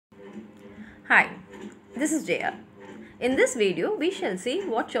Hi, this is Jaya. In this video, we shall see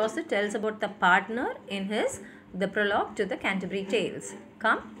what Chaucer tells about the partner in his The Prologue to the Canterbury Tales.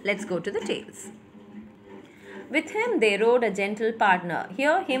 Come, let's go to the tales. With him they rode a gentle partner.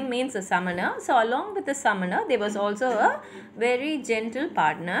 Here him means a summoner. So along with the summoner there was also a very gentle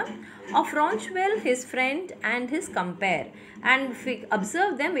partner. Of Ronchwell his friend and his compare. And if we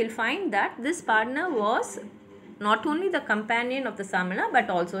observe them, we'll find that this partner was not only the companion of the summoner but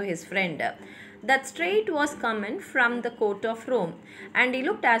also his friend. That straight was coming from the court of Rome, and he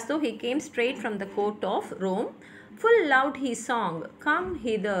looked as though he came straight from the court of Rome. Full loud he sung, "Come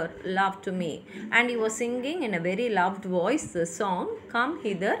hither, love to me." And he was singing in a very loud voice the song, "Come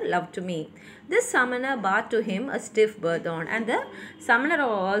hither, love to me." This summoner brought to him a stiff burthen, and the summoner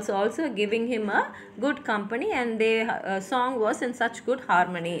was also giving him a good company, and the song was in such good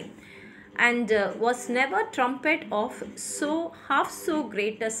harmony. And was never trumpet of half so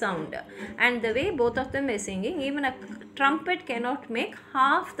great a sound. And the way both of them were singing, even a trumpet cannot make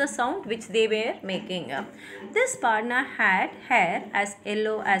half the sound which they were making. This partner had hair as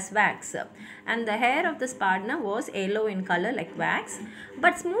yellow as wax, and the hair of this partner was yellow in color like wax,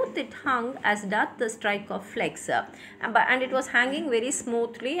 but smooth it hung as doth the strike of flax. And it was hanging very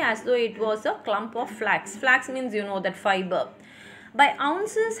smoothly as though it was a clump of flax. Flax means, you know, that fiber. By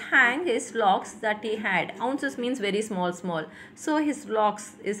ounces hang his locks that he had. Ounces means very small. So his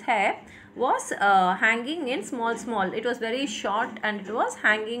locks, his hair was hanging in small. It was very short and it was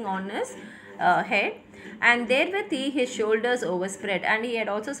hanging on his head. And therewith his shoulders overspread, and he had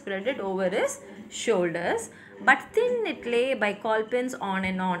also spread it over his shoulders. But thin it lay by colpins on,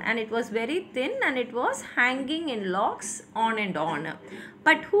 and it was very thin, and it was hanging in locks on and on.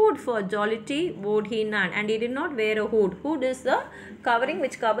 But hood for jollity wore he none, and he did not wear a hood. Hood is the covering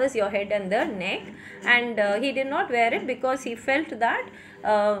which covers your head and the neck, and he did not wear it because he felt that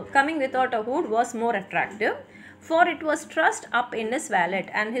coming without a hood was more attractive. For it was trussed up in his wallet,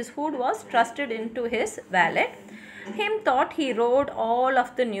 and his hood was trusted into his wallet. Him thought he rode all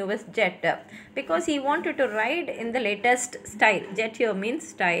of the newest jet, because he wanted to ride in the latest style. Jet here means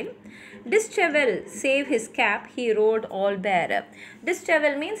style. Dishevel, save his cap, he rode all bare.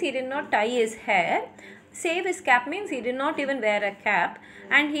 Dishevel means he did not tie his hair. Save his cap means he did not even wear a cap,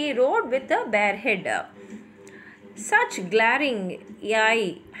 and he rode with a bare head. Such glaring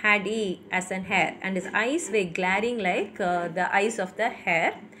eye had he as an hare, and his eyes were glaring like the eyes of the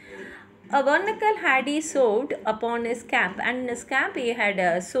hare. A vernacle had he sewed upon his cap, and in his cap he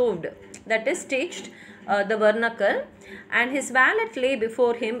had sewed, that is stitched, the vernacle, and his wallet lay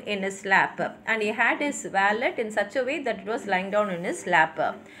before him in his lap, and he had his wallet in such a way that it was lying down in his lap.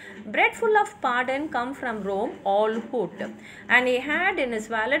 Bread full of pardon come from Rome, all hoot, and he had in his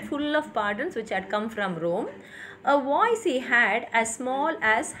wallet full of pardons which had come from Rome. A voice he had as small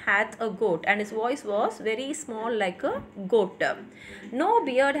as hath a goat, and his voice was very small like a goat. No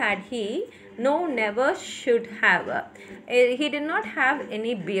beard had he, no never should have. He did not have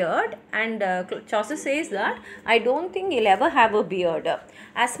any beard, and Chaucer says that I don't think he'll ever have a beard.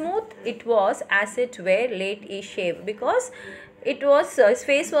 As smooth it was as it were late he shaved, because it was his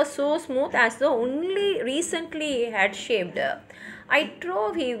face was so smooth as though only recently he had shaved. I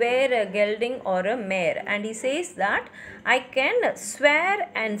trow he were a gelding or a mare, and he says that I can swear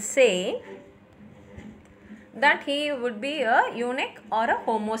and say that he would be a eunuch or a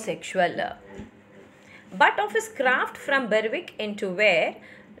homosexual. But of his craft from Berwick into where,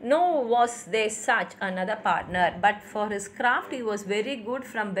 no was there such another partner. But for his craft he was very good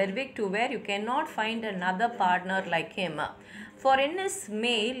from Berwick to where you cannot find another partner like him. For in his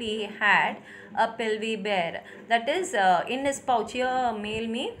mail he had a pillowy bear, that is in his pouch. Here mail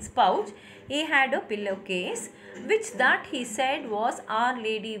means pouch. He had a pillowcase, which that he said was Our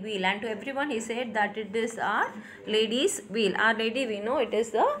Lady Wheel, and to everyone he said that it is Our Lady's Wheel. Our Lady, we know it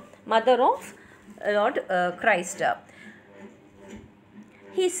is the mother of Lord Christ.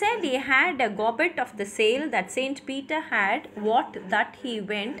 He said he had a goblet of the sail that Saint Peter had, what that he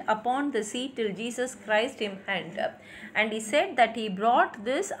went upon the sea till Jesus Christ him hand. And he said that he brought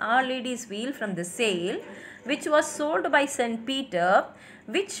this Our Lady's Wheel from the sail, which was sold by Saint Peter,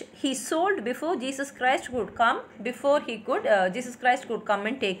 which he sold before Jesus Christ could come, Jesus Christ could come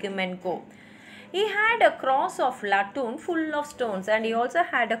and take him and go. He had a cross of laton full of stones, and he also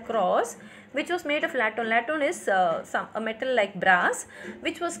had a cross which was made of laton. Laton is a metal like brass,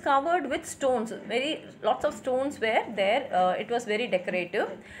 which was covered with stones. Lots of stones were there. It was very decorative.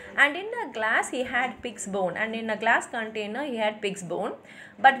 And in a glass he had pig's bone, and in a glass container he had pig's bone.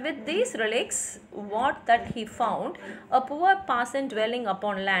 But with these relics, what that he found, a poor parson dwelling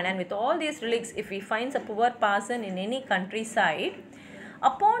upon land, and with all these relics, if he finds a poor parson in any countryside,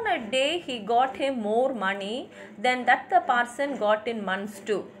 upon a day he got him more money than that the parson got in months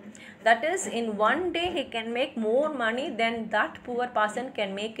too. That is, in one day he can make more money than that poor person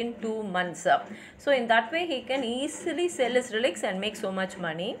can make in 2 months. So in that way he can easily sell his relics and make so much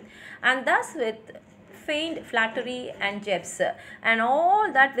money. And thus with feigned flattery and jibes, and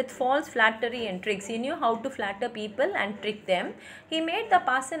all that with false flattery and tricks. He knew how to flatter people and trick them. He made the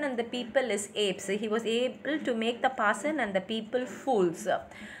parson and the people his apes. He was able to make the parson and the people fools.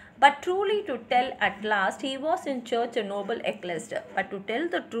 But truly to tell, at last he was in church a noble ecclesiast. But to tell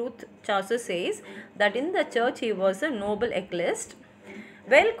the truth, Chaucer says that in the church he was a noble ecclesiast.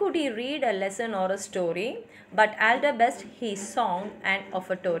 Well could he read a lesson or a story, but at best he song an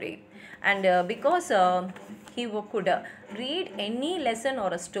offertory. And because he could read any lesson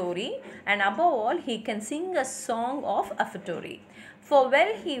or a story, and above all he can sing a song of offertory. For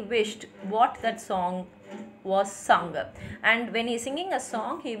well he wished what that song was sung, and when he is singing a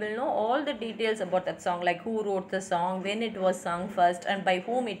song he will know all the details about that song, like who wrote the song, when it was sung first, and by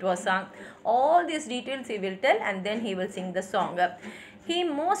whom it was sung. All these details he will tell, and then he will sing the song. He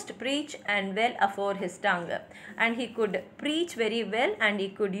most preach and well afore his tongue, and he could preach very well, and he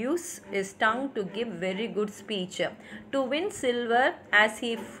could use his tongue to give very good speech, to win silver as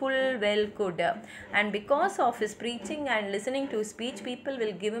he full well could. And because of his preaching and listening to his speech, people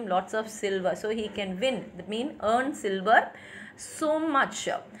will give him lots of silver, so he can win, that means earn silver so much.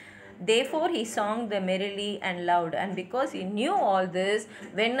 Therefore he sang the merrily and loud, and because he knew all this,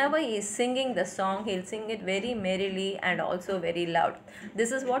 whenever he is singing the song, he will sing it very merrily and also very loud.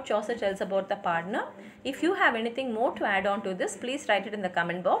 This is what Chaucer tells about the pardoner. If you have anything more to add on to this, please write it in the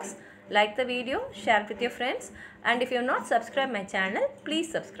comment box. Like the video, share it with your friends, and if you have not subscribed my channel,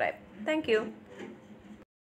 please subscribe. Thank you.